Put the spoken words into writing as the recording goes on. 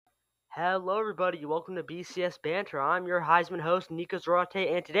Hello, everybody. Welcome to BCS Banter. I'm your Heisman host, Nico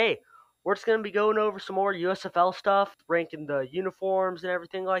Zarate, and today we're just going to be going over some more USFL stuff, ranking the uniforms and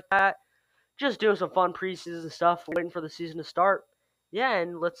everything like that. Just doing some fun preseason stuff, waiting for the season to start. Yeah,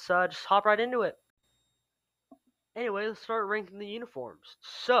 and let's just hop right into it. Anyway, let's start ranking the uniforms.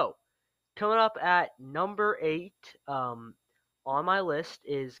 So, coming up at number 8 on my list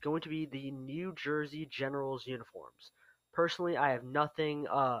is going to be the New Jersey Generals uniforms. Personally, I have nothing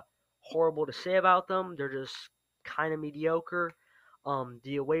horrible to say about them. They're just kind of mediocre.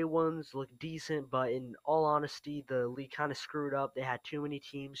 The away ones look decent, but in all honesty, the league kind of screwed up. They had too many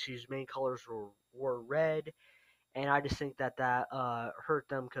teams whose main colors were red, and I just think that hurt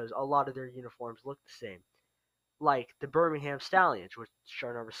them because a lot of their uniforms look the same, like the Birmingham Stallions, which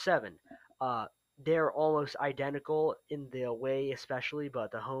are number 7. Uh, they're almost identical in the away, especially,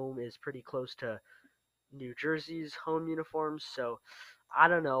 but the home is pretty close to New Jersey's home uniforms. So I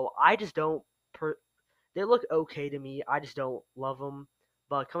don't know. I just don't. They look okay to me. I just don't love them.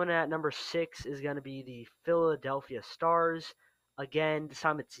 But coming in at number 6 is going to be the Philadelphia Stars. Again, this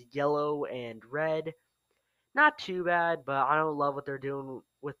time it's yellow and red. Not too bad, but I don't love what they're doing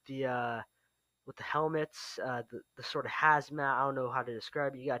with the helmets, the sort of hazmat. I don't know how to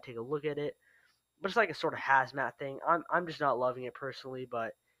describe it. You gotta take a look at it, but it's like a sort of hazmat thing. I'm just not loving it personally,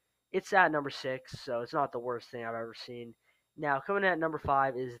 but it's at number 6, so it's not the worst thing I've ever seen. Now coming at number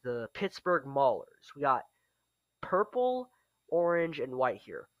 5 is the Pittsburgh Maulers. We got purple, orange, and white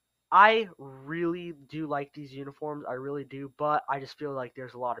here. I really do like these uniforms. I really do, but I just feel like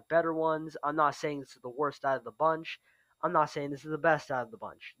there's a lot of better ones. I'm not saying this is the worst out of the bunch. I'm not saying this is the best out of the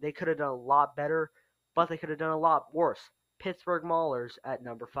bunch. They could have done a lot better, but they could have done a lot worse. Pittsburgh Maulers at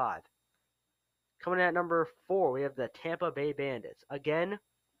number 5. Coming in at number 4, we have the Tampa Bay Bandits. Again,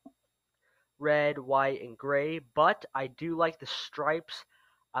 red, white, and gray, but I do like the stripes.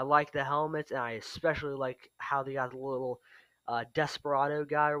 I like the helmets, and I especially like how they got the little desperado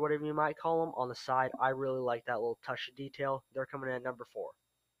guy, or whatever you might call him, on the side. I really like that little touch of detail. They're coming in at number 4.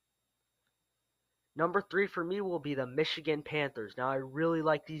 Number 3 for me will be the Michigan Panthers. Now, I really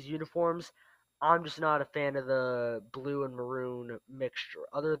like these uniforms. I'm just not a fan of the blue and maroon mixture.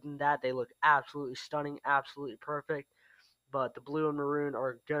 Other than that, they look absolutely stunning, absolutely perfect. But the blue and maroon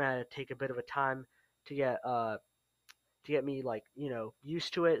are gonna take a bit of a time to get me, like,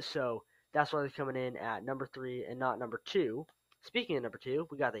 used to it. So that's why they're coming in at number 3 and not number 2. Speaking of number 2,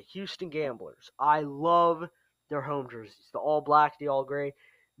 we got the Houston Gamblers. I love their home jerseys, the all black, the all gray.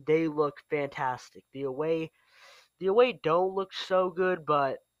 They look fantastic. The away don't look so good,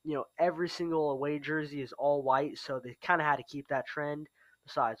 but every single away jersey is all white, so they kind of had to keep that trend.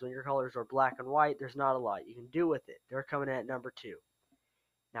 Besides, when your colors are black and white, there's not a lot you can do with it. They're coming in at number 2.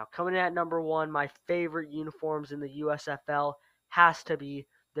 Now, coming in at number 1, my favorite uniforms in the USFL has to be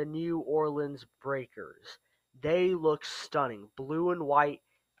the New Orleans Breakers. They look stunning. Blue and white.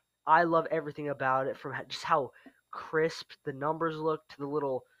 I love everything about it, from just how crisp the numbers look to the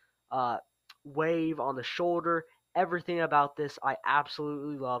little uh, wave on the shoulder. Everything about this I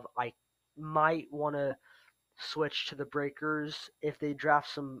absolutely love. I might want to switch to the Breakers if they draft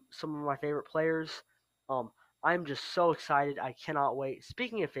some of my favorite players. Um, I'm just so excited. I cannot wait.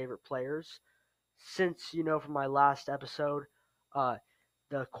 Speaking of favorite players, since from my last episode, uh,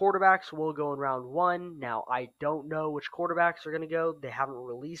 the quarterbacks will go in round 1. Now, I don't know which quarterbacks are going to go. They haven't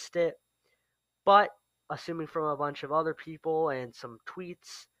released it. But assuming from a bunch of other people and some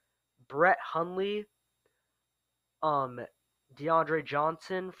tweets, Brett Hundley, um, DeAndre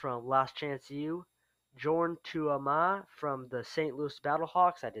Johnson from Last Chance U, Jordan Tuama from the St. Louis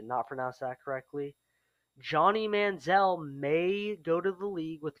Battlehawks. I did not pronounce that correctly. Johnny Manziel may go to the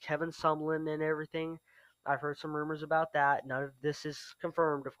league with Kevin Sumlin and everything. I've heard some rumors about that. None of this is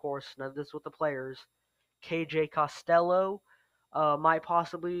confirmed, of course. None of this with the players. KJ Costello might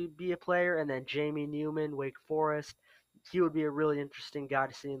possibly be a player. And then Jamie Newman, Wake Forest. He would be a really interesting guy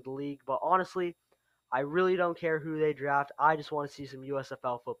to see in the league. But honestly, I really don't care who they draft. I just want to see some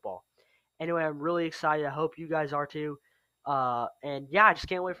USFL football. Anyway, I'm really excited. I hope you guys are too. And yeah, I just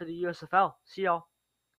can't wait for the USFL. See y'all.